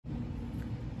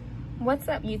What's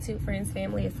up, YouTube friends,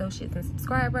 family, associates, and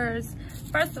subscribers?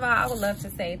 First of all, I would love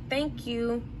to say thank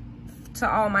you to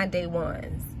all my day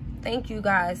ones. Thank you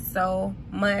guys so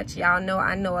much. Y'all know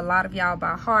I know a lot of y'all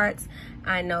by heart.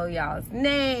 I know y'all's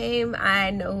name.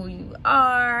 I know who you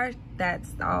are.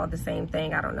 That's all the same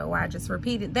thing. I don't know why I just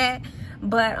repeated that.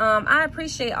 But I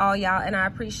appreciate all y'all, and I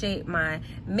appreciate my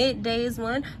middays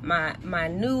one, my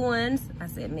new ones. I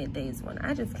said middays one.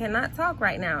 I just cannot talk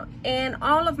right now. And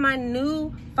all of my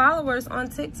new followers on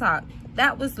TikTok.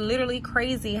 That was literally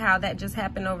crazy how that just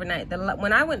happened overnight.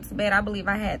 When I went to bed, I believe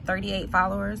I had 38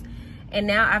 followers. And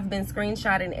now I've been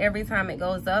screenshotting every time it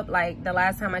goes up. Like the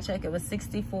last time I checked, it was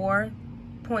 64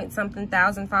 point something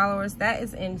thousand followers. That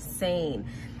is insane.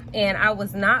 And I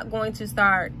was not going to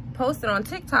start posting on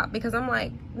TikTok because I'm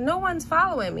like, no one's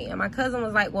following me. And my cousin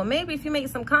was like, well, maybe if you make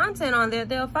some content on there,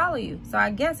 they'll follow you. So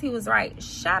I guess he was right.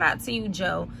 Shout out to you,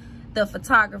 Joe, the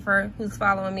photographer who's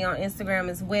following me on Instagram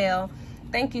as well.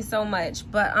 Thank you so much.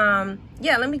 But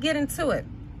yeah, let me get into it.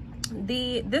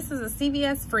 This is a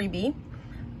CVS Freebie.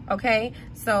 Okay,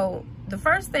 so the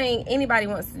first thing anybody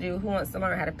wants to do who wants to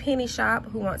learn how to penny shop,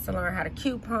 who wants to learn how to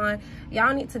coupon,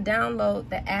 y'all need to download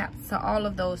the apps to all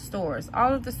of those stores.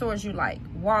 All of the stores you like: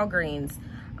 Walgreens,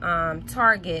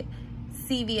 Target,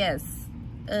 CVS,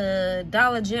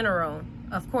 Dollar General.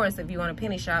 Of course, if you want a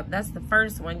penny shop, that's the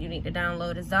first one you need to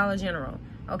download is Dollar General.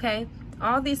 Okay,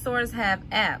 all these stores have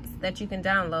apps that you can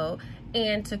download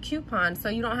and to coupon, so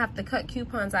you don't have to cut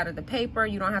coupons out of the paper.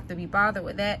 You don't have to be bothered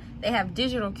with that. They have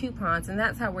digital coupons, and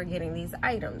that's how we're getting these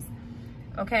items.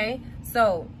 Okay,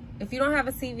 so if you don't have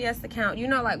a CVS account, you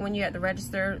know, like when you're at the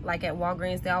register, like at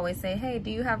Walgreens, they always say, hey, do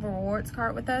you have a rewards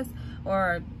card with us,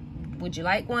 or would you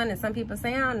like one? And some people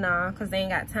say, oh no, because they ain't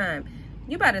got time.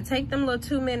 You better take them little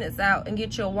 2 minutes out and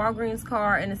get your Walgreens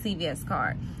card and a CVS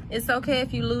card. It's okay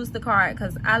if you lose the card,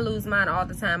 because I lose mine all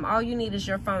the time. All you need is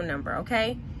your phone number.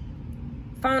 Okay,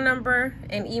 phone number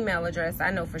and email address.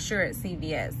 I know for sure at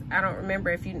CVS. I don't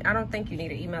remember if you, I don't think you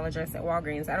need an email address at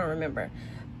Walgreens. I don't remember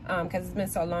because it's been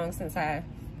so long since I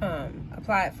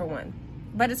applied for one.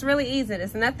 But it's really easy.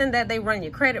 It's nothing that they run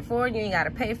your credit for. You ain't got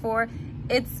to pay for.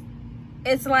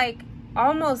 It's like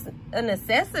almost a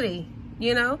necessity,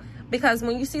 you know, because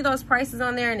when you see those prices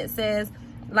on there and it says,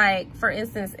 like, for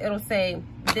instance, it'll say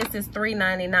this is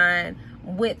 $3.99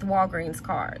 with Walgreens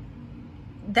card.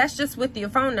 That's just with your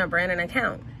phone number and an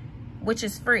account, which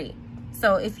is free.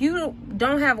 So if you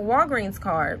don't have a Walgreens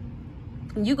card,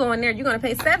 you go in there, you're going to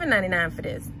pay $7.99 for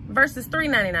this versus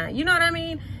 $3.99. You know what I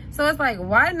mean? So it's like,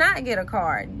 why not get a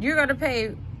card? You're going to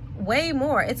pay way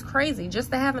more. It's crazy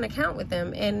just to have an account with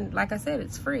them. And like I said,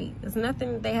 it's free. There's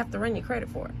nothing they have to run your credit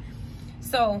for.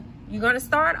 So you're going to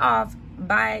start off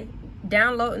by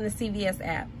downloading the CVS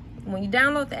app. When you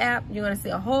download the app, you're going to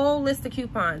see a whole list of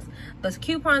coupons. Those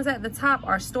coupons at the top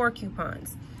are store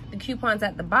coupons. The coupons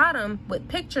at the bottom with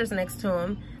pictures next to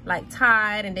them, like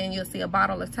Tide, and then you'll see a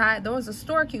bottle of Tide. Those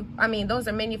are those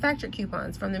are manufactured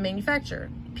coupons from the manufacturer.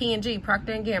 P&G,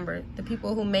 Procter & Gamble, the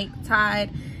people who make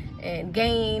Tide and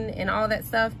Gain and all that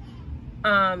stuff.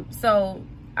 So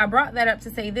I brought that up to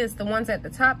say this: the ones at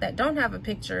the top that don't have a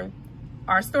picture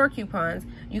are store coupons.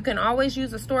 You can always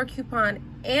use a store coupon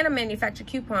and a manufacturer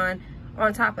coupon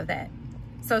on top of that.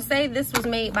 So say this was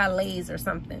made by Lay's or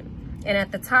something, and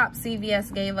at the top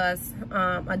CVS gave us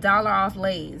 $1 off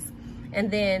Lay's,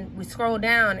 and then we scroll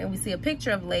down and we see a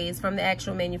picture of Lay's from the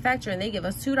actual manufacturer and they give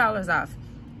us $2 off.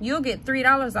 You'll get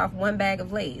 $3 off one bag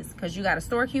of Lay's because you got a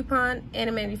store coupon and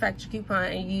a manufacturer coupon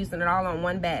and you're using it all on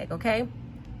one bag. Okay,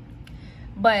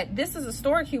 but this is a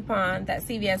store coupon that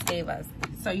CVS gave us.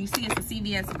 So you see it's a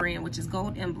CVS brand, which is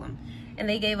Gold Emblem. And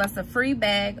they gave us a free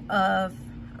bag of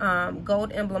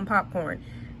Gold Emblem popcorn.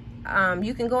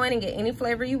 You can go in and get any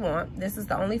flavor you want. This is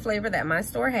the only flavor that my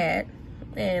store had.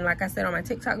 And like I said on my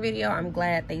TikTok video, I'm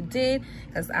glad they did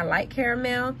because I like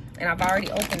caramel. And I've already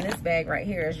opened this bag right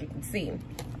here, as you can see,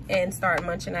 and start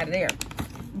munching out of there.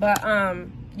 But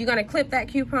you're going to clip that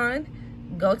coupon,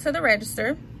 go to the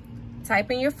register,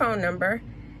 type in your phone number.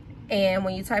 And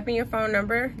when you type in your phone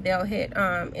number, they'll hit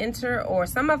enter, or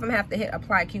some of them have to hit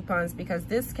apply coupons because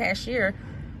this cashier,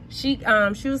 she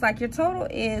was like, your total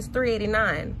is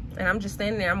 $3.89. And I'm just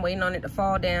standing there, I'm waiting on it to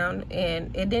fall down,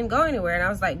 and it didn't go anywhere. And I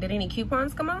was like, did any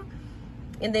coupons come on?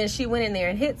 And then she went in there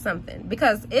and hit something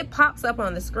because it pops up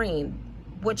on the screen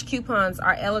which coupons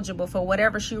are eligible for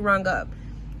whatever she rung up.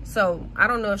 So I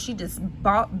don't know if she just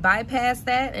bypassed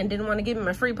that and didn't want to give him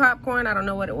a free popcorn. I don't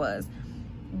know what it was.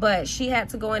 But she had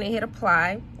to go in and hit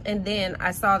apply, and then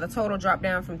I saw the total drop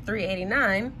down from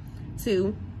 $3.89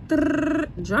 to,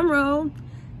 drum roll,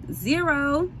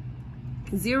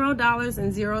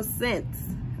 $0.00.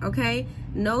 Okay,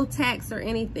 no tax or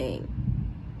anything.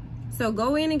 So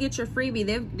go in and get your freebie.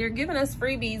 They're giving us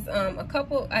freebies, a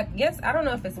couple, I guess, I don't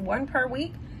know if it's one per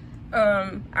week.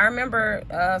 I remember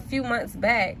a few months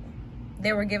back,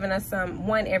 they were giving us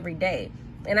one every day,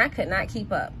 and I could not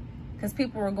keep up because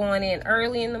people were going in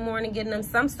early in the morning getting them.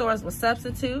 Some stores will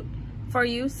substitute for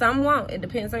you, some won't. It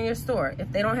depends on your store.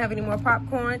 If they don't have any more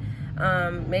popcorn,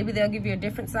 maybe they'll give you a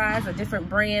different size, a different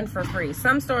brand for free.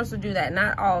 Some stores will do that,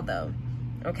 not all though.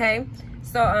 Okay,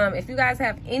 so if you guys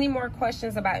have any more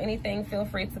questions about anything, feel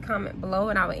free to comment below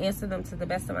and I will answer them to the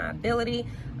best of my ability.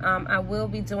 I will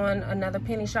be doing another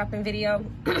penny shopping video.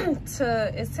 Is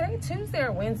today Tuesday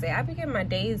or Wednesday? I be getting my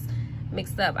days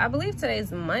mixed up. I believe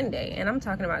today's Monday and I'm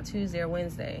talking about Tuesday or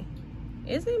Wednesday.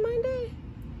 Is it Monday?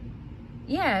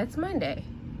 Yeah, it's Monday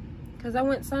because I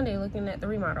went Sunday looking at the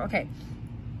remodel. Okay,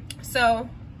 so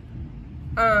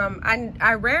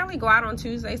I rarely go out on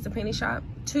Tuesdays to penny shop.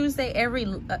 Tuesday,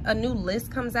 a new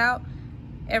list comes out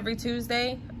every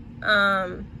Tuesday.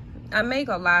 I may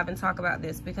go live and talk about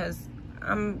this because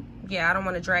I don't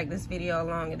want to drag this video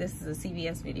along, and this is a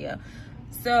CVS video.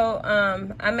 So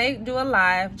I may do a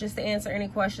live just to answer any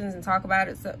questions and talk about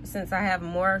it, since I have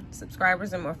more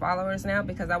subscribers and more followers now,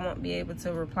 because I won't be able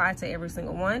to reply to every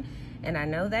single one, and I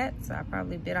know that, so I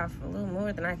probably bit off a little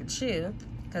more than I could chew,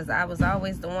 because I was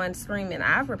always the one screaming.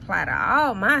 I've replied to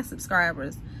all my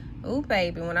subscribers. Ooh,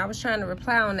 baby, when I was trying to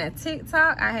reply on that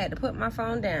TikTok, I had to put my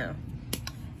phone down.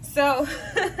 So,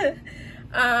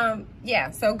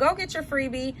 yeah, so go get your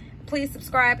freebie. Please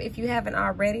subscribe if you haven't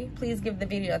already. Please give the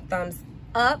video a thumbs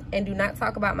up and do not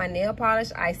talk about my nail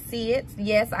polish. I see it.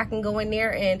 Yes, I can go in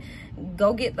there and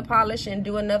go get the polish and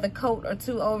do another coat or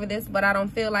two over this, but I don't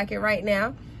feel like it right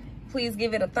now. Please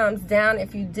give it a thumbs down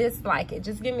if you dislike it.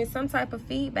 Just give me some type of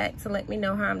feedback to let me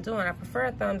know how I'm doing. I prefer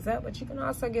a thumbs up, but you can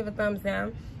also give a thumbs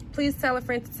down. Please tell a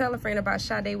friend to tell a friend about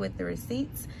Sade with the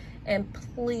receipts. And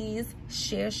please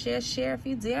share if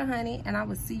you dare, honey. And I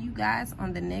will see you guys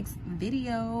on the next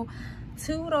video.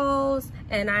 Toodles.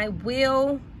 And I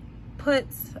will put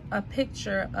a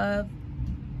picture of,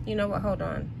 you know what, hold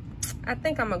on. I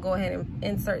think I'm gonna go ahead and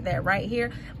insert that right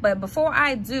here. But before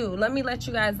I do, let me let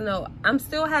you guys know, I'm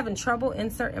still having trouble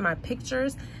inserting my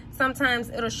pictures. Sometimes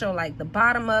it'll show like the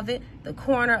bottom of it, the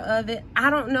corner of it. I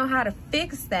don't know how to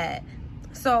fix that.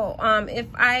 So I'm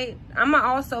gonna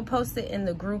also post it in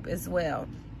the group as well.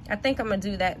 I think I'm gonna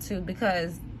do that too,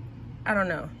 because I don't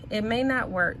know, it may not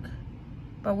work,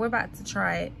 but we're about to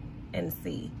try it and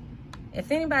see.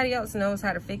 If anybody else knows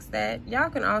how to fix that, y'all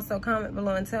can also comment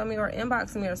below and tell me, or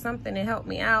inbox me or something to help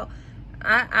me out.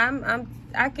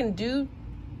 I can do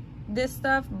this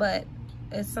stuff, but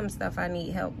it's some stuff I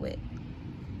need help with.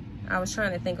 I was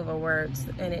trying to think of a word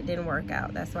and it didn't work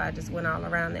out. That's why I just went all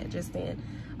around that just then.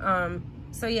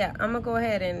 So yeah, I'm gonna go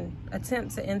ahead and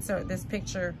attempt to insert this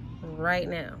picture right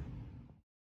now.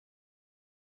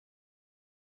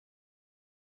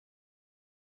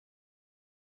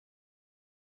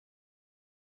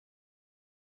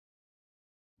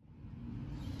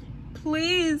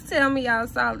 Please tell me y'all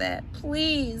saw that.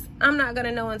 Please. I'm not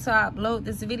gonna know until I upload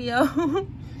this video.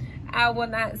 I will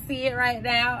not see it right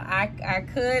now. I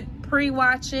could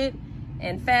pre-watch it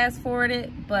and fast forward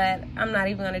it, but I'm not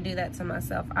even gonna do that to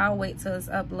myself. I'll wait till it's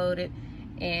uploaded.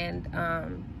 And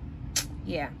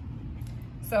yeah,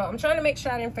 so I'm trying to make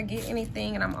sure I didn't forget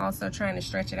anything, and I'm also trying to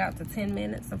stretch it out to 10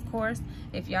 minutes, of course,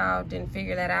 if y'all didn't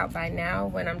figure that out by now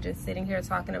when I'm just sitting here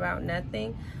talking about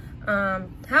nothing.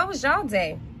 How was y'all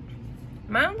day?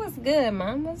 Mine was good.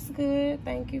 Mine was good.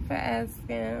 Thank you for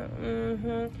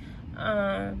asking.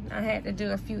 I had to do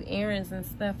a few errands and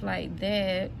stuff like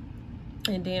that,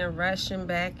 and then rushing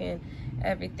back and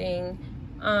everything.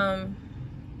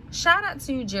 Shout out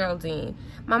to you, Geraldine,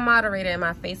 my moderator in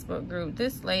my Facebook group.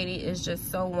 This lady is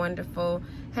just so wonderful.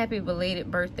 Happy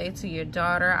belated birthday to your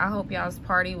daughter. I hope y'all's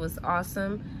party was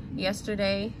awesome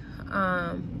yesterday.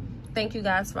 Thank you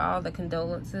guys for all the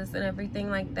condolences and everything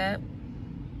like that.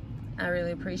 I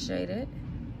really appreciate it.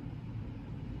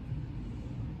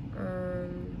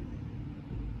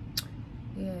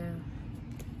 Yeah,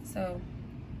 so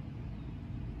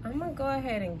I'm gonna go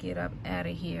ahead and get up out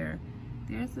of here.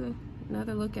 There's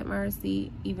another look at my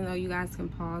receipt, even though you guys can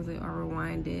pause it or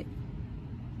rewind it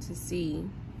to see.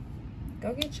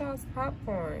 Go get y'all's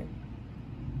popcorn.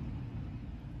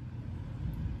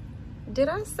 Did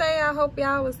I say I hope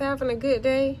y'all was having a good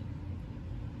day?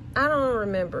 I don't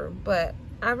remember, but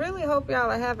I really hope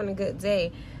y'all are having a good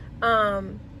day.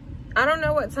 I don't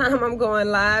know what time I'm going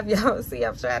live. Y'all see,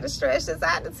 I'm trying to stretch this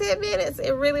out to 10 minutes.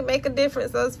 It really make a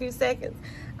difference, those few seconds.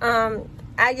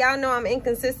 Y'all know I'm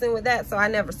inconsistent with that, so I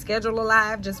never schedule a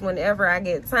live. Just whenever I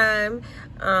get time,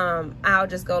 I'll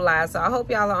just go live. So I hope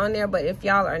y'all are on there, but if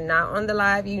y'all are not on the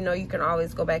live, you know you can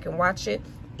always go back and watch it.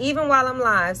 Even while I'm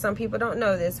live, some people don't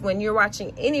know this, when you're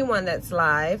watching anyone that's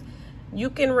live, you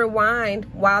can rewind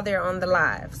while they're on the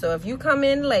live. So if you come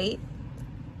in late,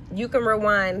 you can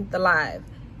rewind the live.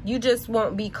 You just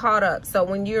won't be caught up.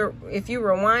 So if you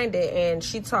rewind it, and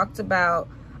she talked about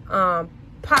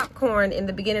popcorn in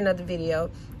the beginning of the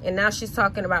video, and now she's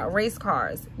talking about race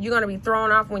cars, you're going to be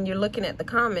thrown off when you're looking at the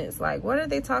comments like, what are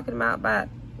they talking about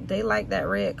they like that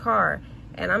red car,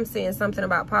 and I'm seeing something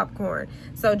about popcorn.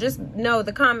 So just know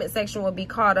the comment section will be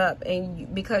caught up,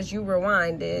 and because you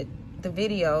rewinded the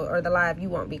video or the live, you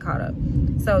won't be caught up.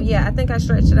 So yeah, I think I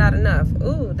stretched it out enough.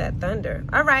 Ooh, that thunder.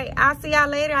 All right, I'll see y'all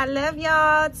later. I love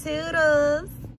y'all. Toodles.